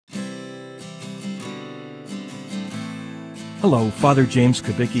Hello, Father James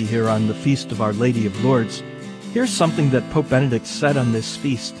Kubicki here on the Feast of Our Lady of Lourdes. Here's something that Pope Benedict said on this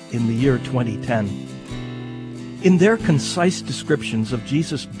feast in the year 2010. In their concise descriptions of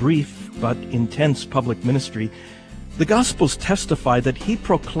Jesus' brief but intense public ministry, the Gospels testify that he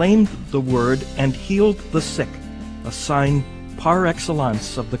proclaimed the word and healed the sick, a sign par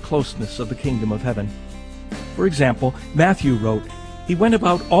excellence of the closeness of the kingdom of heaven. For example, Matthew wrote, "He went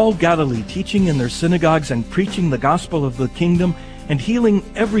about all Galilee, teaching in their synagogues and preaching the gospel of the kingdom and healing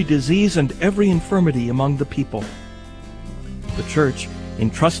every disease and every infirmity among the people." The Church,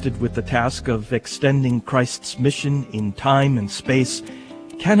 entrusted with the task of extending Christ's mission in time and space,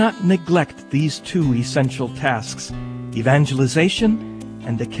 cannot neglect these two essential tasks, evangelization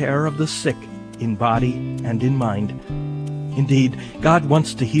and the care of the sick in body and in mind. Indeed, God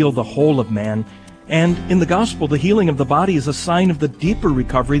wants to heal the whole of man, and in the gospel, the healing of the body is a sign of the deeper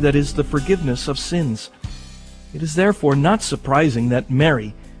recovery that is the forgiveness of sins. It is therefore not surprising that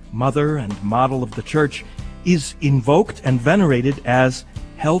Mary, mother and model of the Church, is invoked and venerated as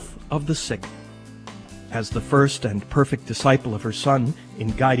health of the sick. As the first and perfect disciple of her Son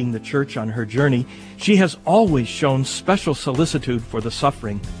in guiding the Church on her journey, she has always shown special solicitude for the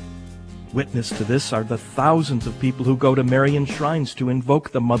suffering. Witness to this are the thousands of people who go to Marian shrines to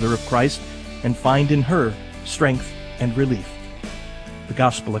invoke the Mother of Christ and find in her strength and relief. The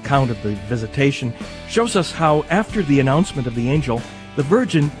Gospel account of the visitation shows us how, after the announcement of the angel, the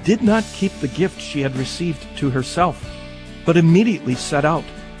Virgin did not keep the gift she had received to herself, but immediately set out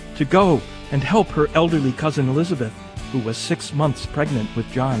to go and help her elderly cousin Elizabeth, who was 6 months pregnant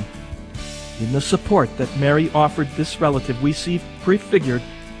with John. In the support that Mary offered this relative, we see prefigured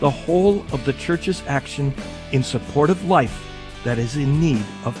the whole of the Church's action in support of life that is in need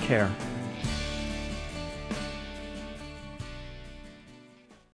of care.